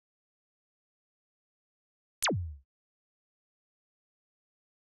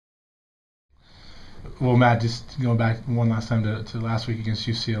Well, Matt, just going back one last time to last week against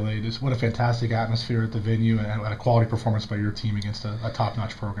UCLA, just what a fantastic atmosphere at the venue and a quality performance by your team against a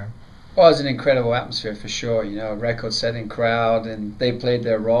top-notch program. Well, it was an incredible atmosphere for sure. A record-setting crowd, and they played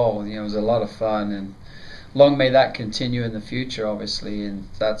their role. It was a lot of fun, and long may that continue in the future, obviously, and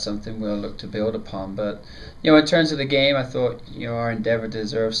that's something we'll look to build upon. But in terms of the game, I thought our endeavour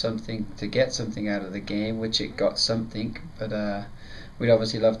deserved something to get something out of the game, which it got something. But we'd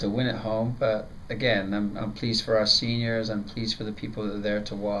obviously love to win at home. But again, I'm pleased for our seniors. I'm pleased for the people that are there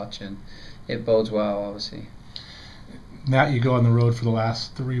to watch, and it bodes well, obviously. Now you go on the road for the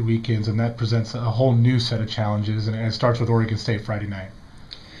last 3 weekends, and that presents a whole new set of challenges, and it starts with Oregon State Friday night.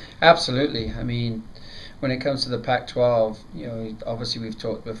 Absolutely. I mean, when it comes to the Pac-12, obviously we've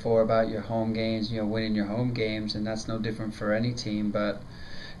talked before about your home games, winning your home games, and that's no different for any team. But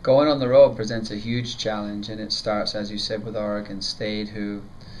going on the road presents a huge challenge, and it starts, as you said, with Oregon State, who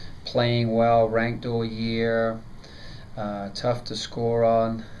playing well, ranked all year, tough to score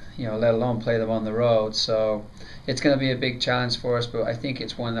on, let alone play them on the road. So it's going to be a big challenge for us, but I think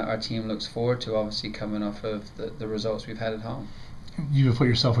it's one that our team looks forward to, obviously coming off of the results we've had at home. You have put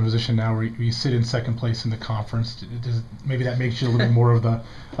yourself in a position now where you sit in second place in the conference. Maybe that makes you a little bit more of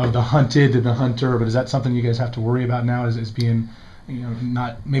the hunted than the hunter, but is that something you guys have to worry about now as being,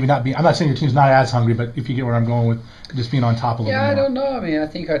 not being, I'm not saying your team's not as hungry, but if you get where I'm going with just being on top a little bit more. Yeah, I don't know. I mean, I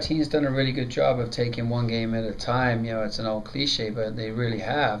think our team's done a really good job of taking one game at a time. It's an old cliche, but they really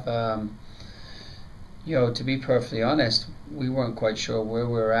have. To be perfectly honest, we weren't quite sure where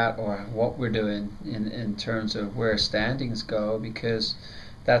we're at or what we're doing in terms of where standings go, because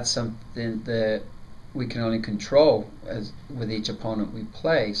that's something that we can only control with each opponent we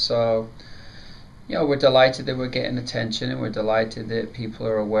play. So, we're delighted that we're getting attention, and we're delighted that people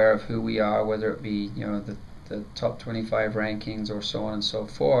are aware of who we are, whether it be, the top 25 rankings or so on and so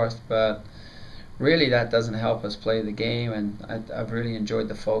forth. But really that doesn't help us play the game, and I've really enjoyed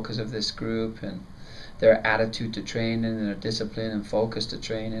the focus of this group and their attitude to training and their discipline and focus to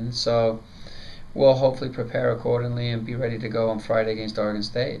training. So we'll hopefully prepare accordingly and be ready to go on Friday against Oregon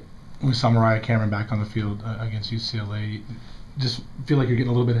State. We saw Mariah Cameron back on the field against UCLA. Just feel like you're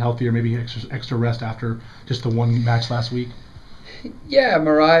getting a little bit healthier, maybe extra rest after just the one match last week? Yeah,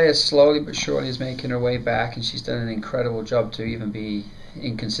 Mariah slowly but surely is making her way back, and she's done an incredible job to even be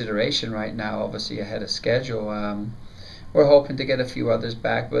in consideration right now, obviously ahead of schedule. We're hoping to get a few others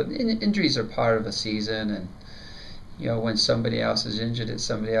back, but injuries are part of a season, and when somebody else is injured, it's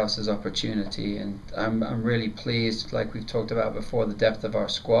somebody else's opportunity. And I'm really pleased, like we've talked about before, the depth of our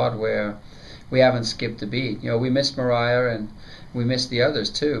squad, where we haven't skipped a beat. We missed Mariah and we missed the others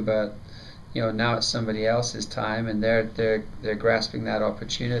too, but now it's somebody else's time, and they're grasping that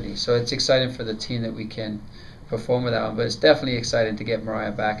opportunity. So it's exciting for the team that we can perform with that one, but it's definitely exciting to get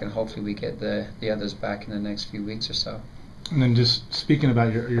Mariah back, and hopefully we get the others back in the next few weeks or so. And then just speaking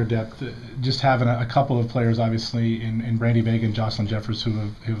about your depth, just having a couple of players, obviously, in Brandy Vega and Jocelyn Jeffers, who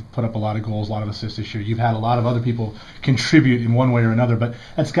have put up a lot of goals, a lot of assists this year. You've had a lot of other people contribute in one way or another, but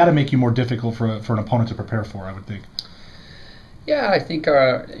that's got to make you more difficult for an opponent to prepare for, I would think. Yeah, I think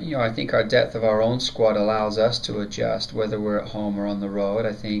our depth of our own squad allows us to adjust, whether we're at home or on the road.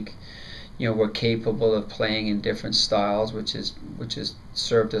 I think we're capable of playing in different styles, which has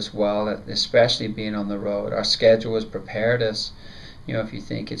served us well, especially being on the road. Our schedule has prepared us. If you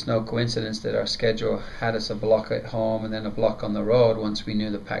think, it's no coincidence that our schedule had us a block at home and then a block on the road once we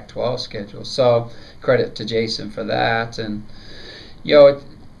knew the Pac-12 schedule. So credit to Jason for that. And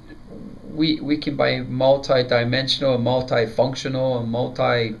we can be multi-dimensional, multi-functional, and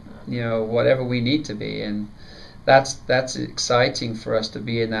whatever we need to be, and that's exciting for us to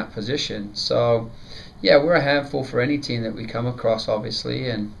be in that position. So yeah, we're a handful for any team that we come across, obviously,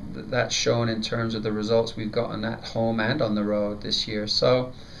 and that's shown in terms of the results we've gotten at home and on the road this year.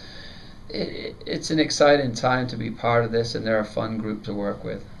 So it's an exciting time to be part of this, and they're a fun group to work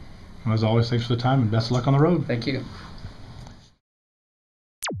with. As always, thanks for the time, and best of luck on the road. Thank you.